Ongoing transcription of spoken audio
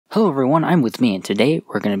Hello everyone, I'm with me, and today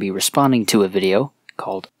we're going to be responding to a video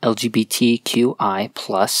called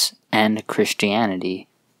LGBTQI and Christianity.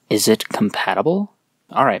 Is it compatible?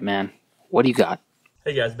 Alright man, what do you got?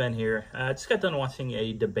 Hey guys, Ben here. I just got done watching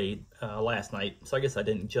a debate last night, so I guess I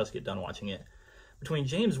didn't just get done watching it, between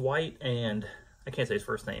James White and, I can't say his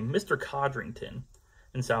first name, Mr. Codrington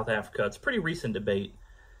in South Africa. It's a pretty recent debate,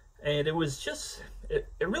 and it was just, it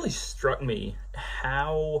really struck me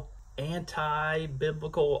how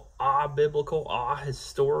anti-biblical,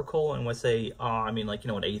 historical, and when I say I mean like,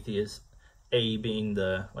 an atheist, A being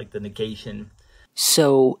the negation.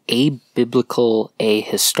 So, abiblical,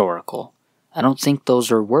 ahistorical. I don't think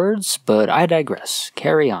those are words, but I digress.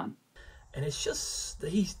 Carry on. And it's just,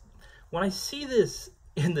 when I see this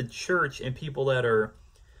in the church and people that are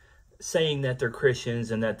saying that they're Christians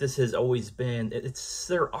and that this has always been,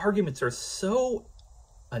 their arguments are so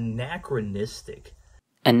anachronistic.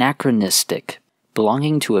 Anachronistic,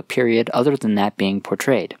 belonging to a period other than that being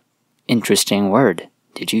portrayed. Interesting word.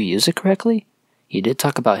 Did you use it correctly? You did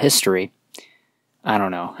talk about history. I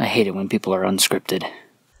don't know, I hate it when people are unscripted.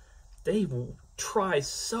 They try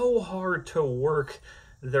so hard to work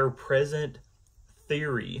their present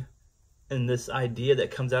theory and this idea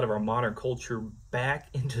that comes out of our modern culture back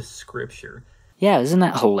into scripture. Yeah, isn't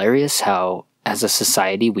that hilarious how as a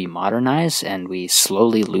society we modernize and we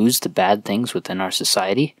slowly lose the bad things within our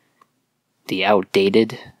society? The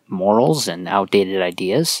outdated morals and outdated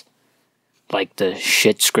ideas? Like the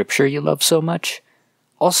shit scripture you love so much?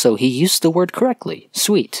 Also, he used the word correctly.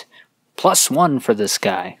 Sweet. +1 for this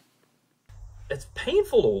guy. It's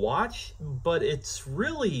painful to watch, but it's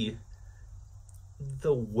really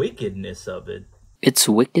the wickedness of it. It's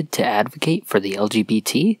wicked to advocate for the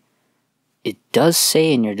LGBT? It does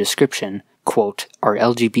say in your description, quote, "Are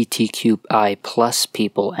LGBTQI+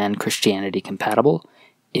 people and Christianity compatible?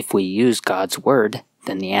 If we use God's word,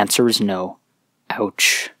 then the answer is no."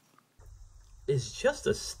 Ouch. It's just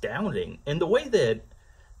astounding. And the way that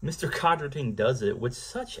Mr. Codrington does it with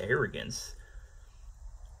such arrogance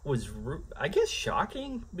was, I guess,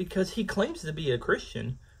 shocking, because he claims to be a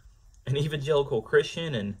Christian, an evangelical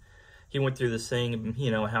Christian, and he went through this thing,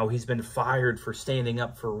 how he's been fired for standing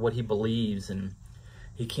up for what he believes, and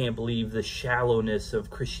he can't believe the shallowness of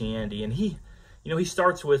Christianity. And he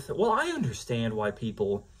starts with, well, I understand why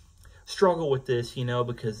people struggle with this,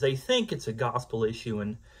 because they think it's a gospel issue,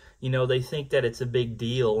 and, they think that it's a big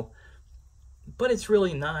deal, but it's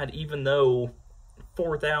really not, even though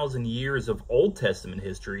 4,000 years of Old Testament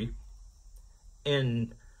history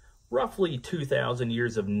and roughly 2,000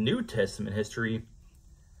 years of New Testament history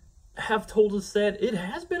have told us that it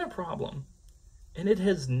has been a problem. And it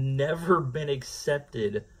has never been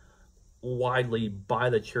accepted widely by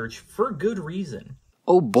the church for good reason.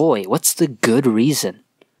 Oh boy, what's the good reason?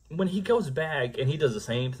 When he goes back and he does the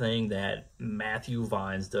same thing that Matthew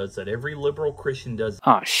Vines does, that every liberal Christian does.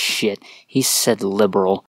 Oh shit, he said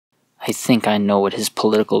liberal. I think I know what his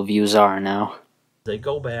political views are now. They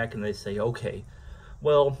go back and they say, okay,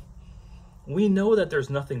 well, we know that there's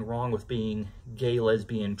nothing wrong with being gay,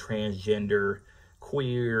 lesbian, transgender,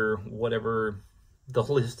 queer, whatever the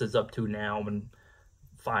list is up to now, and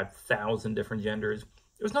 5,000 different genders.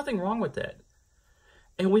 There's nothing wrong with that.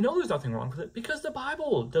 And we know there's nothing wrong with it because the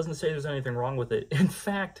Bible doesn't say there's anything wrong with it. In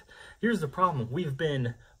fact, here's the problem. We've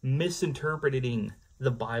been misinterpreting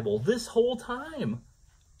the Bible this whole time.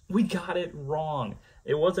 We got it wrong.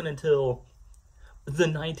 It wasn't until the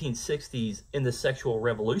 1960s and the sexual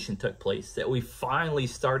revolution took place that we finally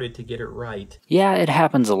started to get it right. Yeah, it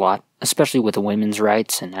happens a lot, especially with women's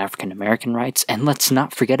rights and African American rights, and let's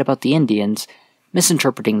not forget about the Indians.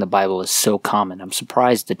 Misinterpreting the Bible is so common, I'm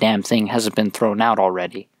surprised the damn thing hasn't been thrown out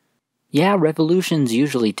already. Yeah, revolutions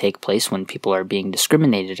usually take place when people are being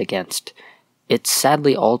discriminated against. It's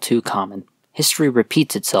sadly all too common. History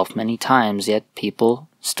repeats itself many times, yet people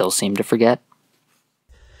still seem to forget.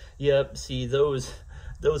 Yep, see, those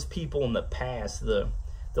people in the past, the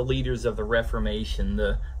leaders of the Reformation,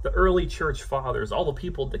 the early church fathers, all the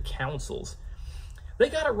people at the councils, they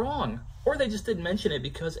got it wrong. Or they just didn't mention it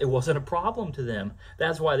because it wasn't a problem to them.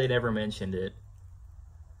 That's why they never mentioned it.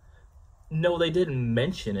 No, they didn't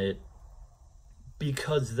mention it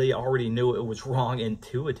because they already knew it was wrong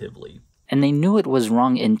intuitively. And they knew it was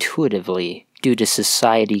wrong intuitively due to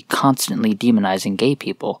society constantly demonizing gay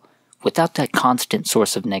people. Without that constant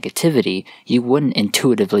source of negativity, you wouldn't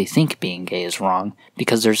intuitively think being gay is wrong,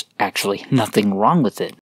 because there's actually nothing wrong with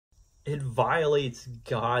it. It violates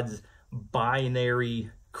God's binary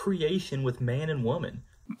creation with man and woman.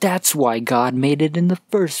 That's why God made it in the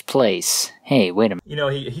first place. Hey, wait a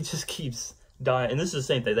minute. He just keeps dying. And this is the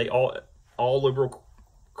same thing. All liberal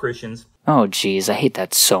Christians. Oh geez, I hate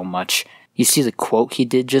that so much. You see the quote he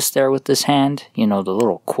did just there with his hand? You know, the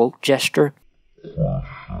little quote gesture?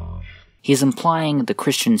 He's implying the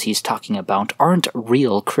Christians he's talking about aren't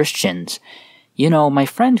real Christians. You know, my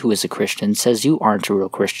friend who is a Christian says you aren't a real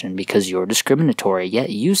Christian because you're discriminatory, yet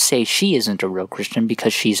you say she isn't a real Christian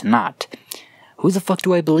because she's not. Who the fuck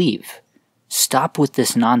do I believe? Stop with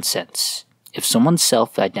this nonsense. If someone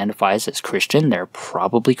self-identifies as Christian, they're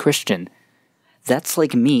probably Christian. That's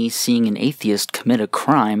like me seeing an atheist commit a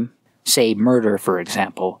crime, say murder for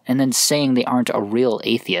example, and then saying they aren't a real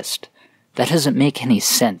atheist. That doesn't make any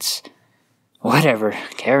sense. Whatever,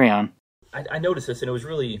 carry on. I noticed this, and it was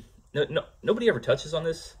really... nobody ever touches on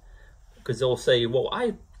this, because they'll say, well,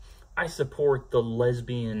 I support the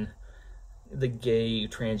lesbian, the gay,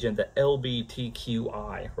 transgender, the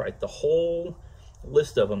LGBTQI, right? The whole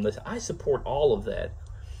list of them. I support all of that.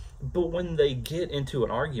 But when they get into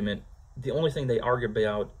an argument, the only thing they argue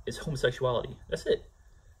about is homosexuality. That's it.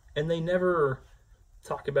 And they never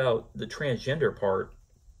talk about the transgender part.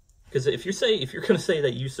 Because if you're going to say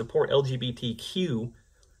that you support LGBTQ,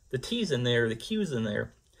 the T's in there, the Q's in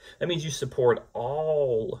there, that means you support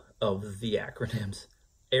all of the acronyms,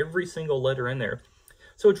 every single letter in there.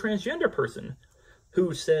 So a transgender person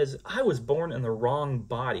who says, I was born in the wrong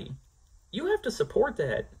body, you have to support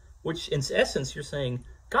that, which in essence you're saying,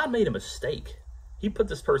 God made a mistake. He put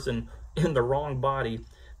this person in the wrong body,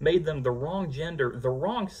 made them the wrong gender, the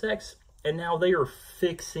wrong sex, and now they are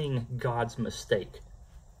fixing God's mistake.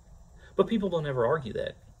 But people don't ever argue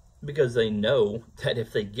that, because they know that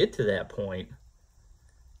if they get to that point,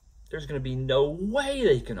 there's going to be no way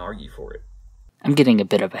they can argue for it. I'm getting a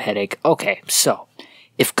bit of a headache. Okay, so,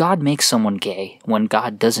 if God makes someone gay when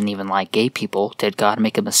God doesn't even like gay people, did God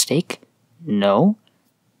make a mistake? No.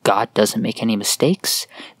 God doesn't make any mistakes?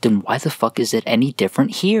 Then why the fuck is it any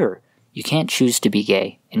different here? You can't choose to be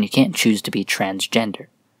gay, and you can't choose to be transgender.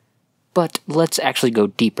 But let's actually go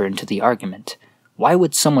deeper into the argument. Why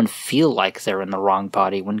would someone feel like they're in the wrong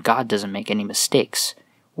body when God doesn't make any mistakes?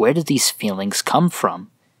 Where do these feelings come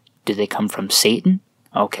from? Do they come from Satan?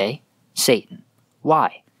 Okay, Satan.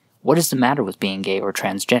 Why? What is the matter with being gay or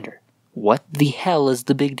transgender? What the hell is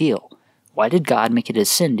the big deal? Why did God make it a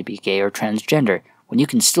sin to be gay or transgender when you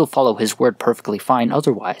can still follow His word perfectly fine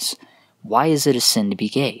otherwise? Why is it a sin to be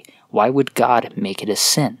gay? Why would God make it a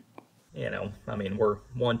sin? You know, I mean, we're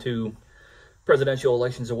 1-2 presidential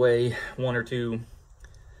elections away, 1 or 2,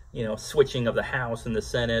 switching of the House and the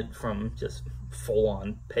Senate from just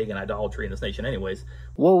full-on pagan idolatry in this nation anyways.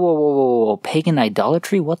 Whoa, pagan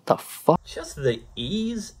idolatry? What the fuck? Just the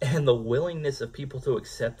ease and the willingness of people to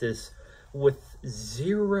accept this with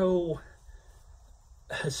zero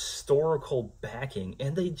historical backing,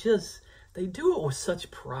 and they do it with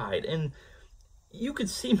such pride. And you could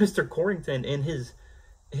see Mr. Corrington in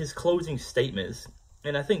his closing statements,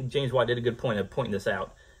 and I think James White did a good point of pointing this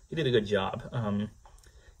out. He did a good job.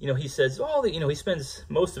 He says, he spends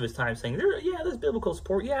most of his time saying, there's biblical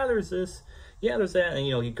support, there's this, there's that,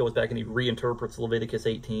 and, he goes back and he reinterprets Leviticus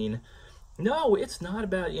 18. No, it's not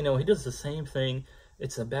about, he does the same thing.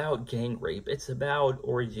 It's about gang rape. It's about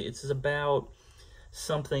orgy. It's about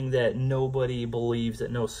something that nobody believes,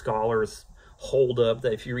 that no scholars hold up,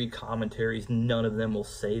 that if you read commentaries, none of them will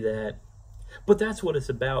say that. But that's what it's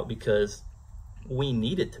about, because we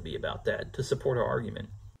need it to be about that, to support our argument.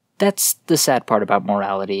 That's the sad part about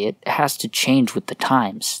morality. It has to change with the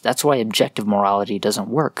times. That's why objective morality doesn't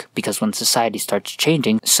work, because when society starts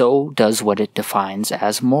changing, so does what it defines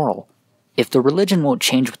as moral. If the religion won't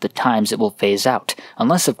change with the times, it will phase out,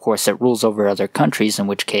 unless of course it rules over other countries, in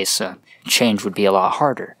which case change would be a lot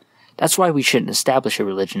harder. That's why we shouldn't establish a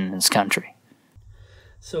religion in this country.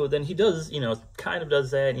 So then he does, kind of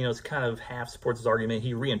does that, it's kind of half supports his argument.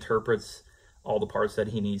 He reinterprets all the parts that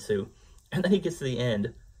he needs to, and then he gets to the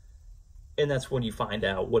end, and that's when you find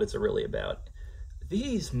out what it's really about.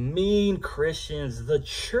 These mean Christians, the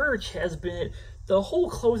church has been, the whole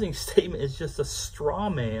closing statement is just a straw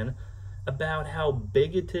man about how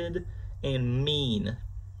bigoted and mean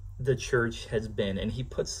the church has been. And he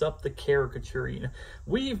puts up the caricature,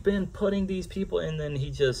 we've been putting these people, and then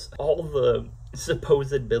he just, all the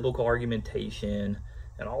supposed biblical argumentation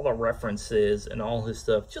and all the references and all his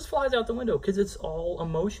stuff just flies out the window, because it's all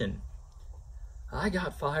emotion. I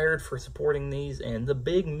got fired for supporting these, and the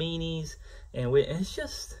big meanies, and it's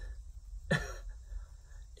just,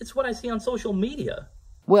 it's what I see on social media.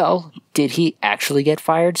 Well, did he actually get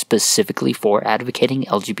fired specifically for advocating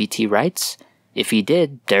LGBT rights? If he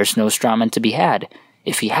did, there's no strawman to be had.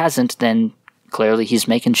 If he hasn't, then clearly he's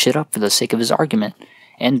making shit up for the sake of his argument.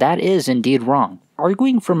 And that is indeed wrong.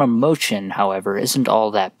 Arguing from emotion, however, isn't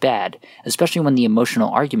all that bad, especially when the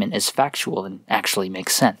emotional argument is factual and actually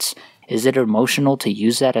makes sense. Is it emotional to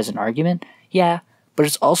use that as an argument? Yeah, but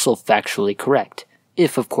it's also factually correct.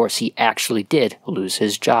 If, of course, he actually did lose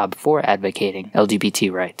his job for advocating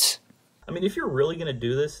LGBT rights. I mean, if you're really going to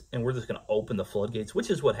do this, and we're just going to open the floodgates,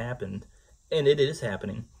 which is what happened, and it is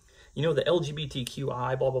happening, you know, the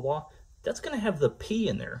LGBTQI, blah, blah, blah, that's going to have the P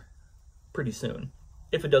in there pretty soon.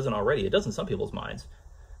 If it doesn't already. It does in some people's minds.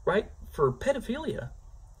 Right? For pedophilia.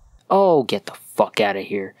 Oh, get the fuck out of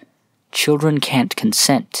here. Children can't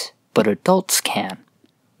consent, but adults can.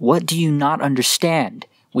 What do you not understand?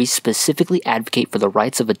 We specifically advocate for the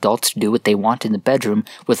rights of adults to do what they want in the bedroom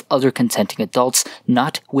with other consenting adults,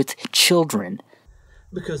 not with children.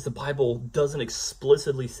 Because the Bible doesn't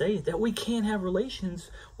explicitly say that we can't have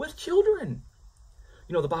relations with children.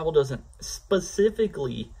 You know, the Bible doesn't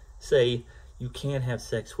specifically say you can't have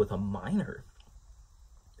sex with a minor.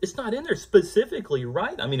 It's not in there specifically,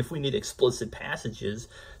 right? I mean, if we need explicit passages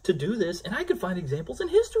to do this, and I could find examples in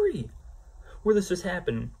history where this has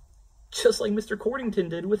happened, just like Mr. Cordington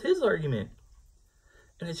did with his argument.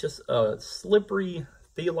 And it's just a slippery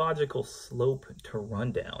theological slope to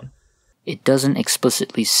run down. It doesn't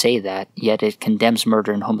explicitly say that, yet it condemns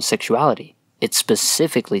murder and homosexuality. It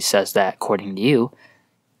specifically says that, according to you.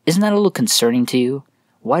 Isn't that a little concerning to you?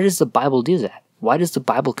 Why does the Bible do that? Why does the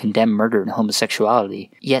Bible condemn murder and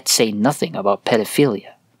homosexuality, yet say nothing about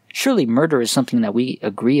pedophilia? Surely murder is something that we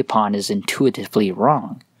agree upon is intuitively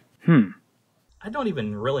wrong. I don't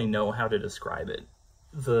even really know how to describe it.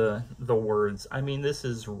 The words. I mean, this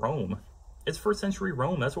is Rome. It's first century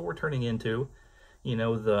Rome. That's what we're turning into. You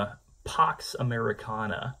know, the Pax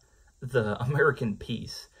Americana, the American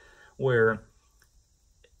peace, where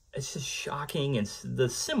it's just shocking, and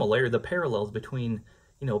the parallels between,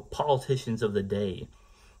 you know, politicians of the day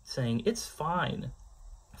saying it's fine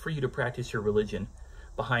for you to practice your religion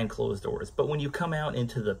behind closed doors, but when you come out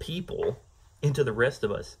into the people, into the rest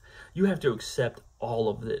of us, you have to accept all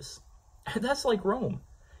of this. And that's like Rome.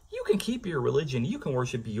 You can keep your religion, you can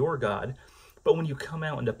worship your God, but when you come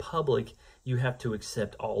out into public, you have to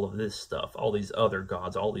accept all of this stuff, all these other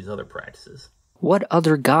gods, all these other practices. What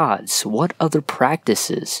other gods? What other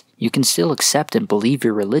practices? You can still accept and believe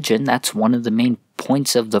your religion. That's one of the main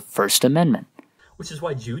points of the First Amendment. Which is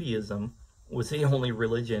why Judaism was the only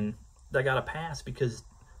religion that got a pass, because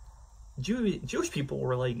Jewish people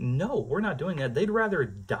were like, no, we're not doing that. They'd rather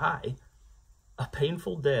die a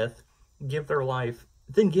painful death, give their life,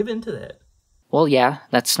 than give into that. Well, yeah,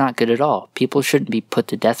 that's not good at all. People shouldn't be put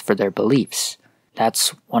to death for their beliefs. That's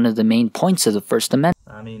one of the main points of the First Amendment.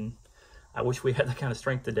 I mean, I wish we had that kind of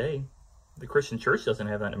strength today. The Christian church doesn't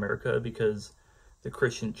have that in America, because the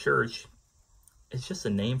Christian church is just a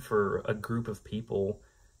name for a group of people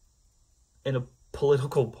in a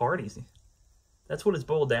political parties. That's what it's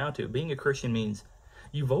boiled down to. Being a Christian means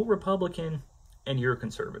you vote Republican and you're a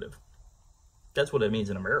conservative. That's what it means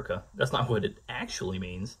in America. That's not what it actually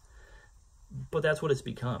means, but that's what it's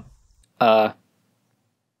become.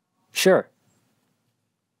 Sure.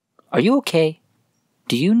 Are you okay?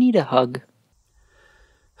 Do you need a hug?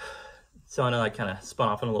 So I know I kind of spun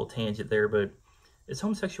off on a little tangent there, but is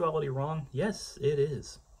homosexuality wrong? Yes, it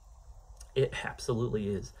is. It absolutely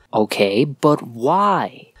is. Okay, but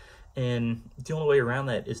why? And the only way around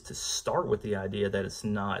that is to start with the idea that it's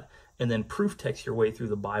not, and then proof text your way through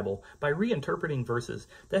the Bible by reinterpreting verses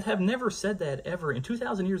that have never said that ever in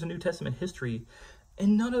 2,000 years of New Testament history.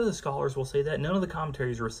 And none of the scholars will say that. None of the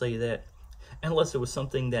commentaries will say that, unless it was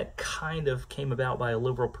something that kind of came about by a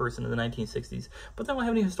liberal person in the 1960s. But they don't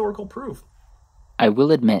have any historical proof. I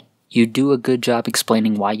will admit, you do a good job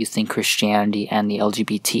explaining why you think Christianity and the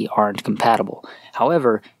LGBT aren't compatible.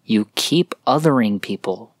 However, you keep othering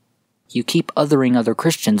people. You keep othering other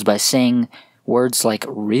Christians by saying words like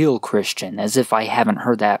real Christian, as if I haven't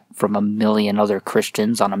heard that from a million other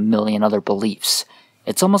Christians on a million other beliefs.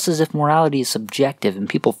 It's almost as if morality is subjective and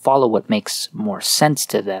people follow what makes more sense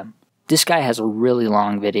to them. This guy has a really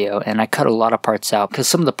long video, and I cut a lot of parts out because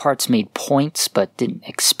some of the parts made points but didn't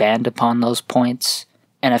expand upon those points,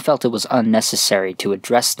 and I felt it was unnecessary to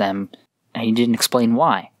address them, and he didn't explain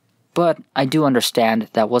why. But I do understand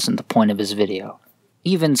that wasn't the point of his video.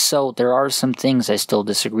 Even so, there are some things I still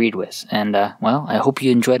disagreed with, and, well, I hope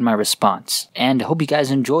you enjoyed my response. And I hope you guys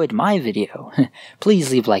enjoyed my video.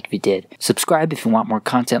 Please leave a like if you did. Subscribe if you want more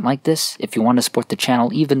content like this. If you want to support the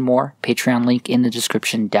channel even more, Patreon link in the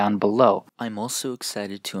description down below. I'm also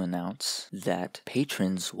excited to announce that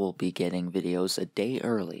patrons will be getting videos a day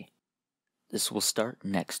early. This will start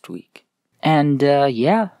next week. And,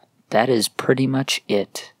 yeah, that is pretty much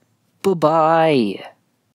it. Bye-bye!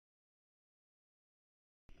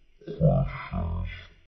 Slash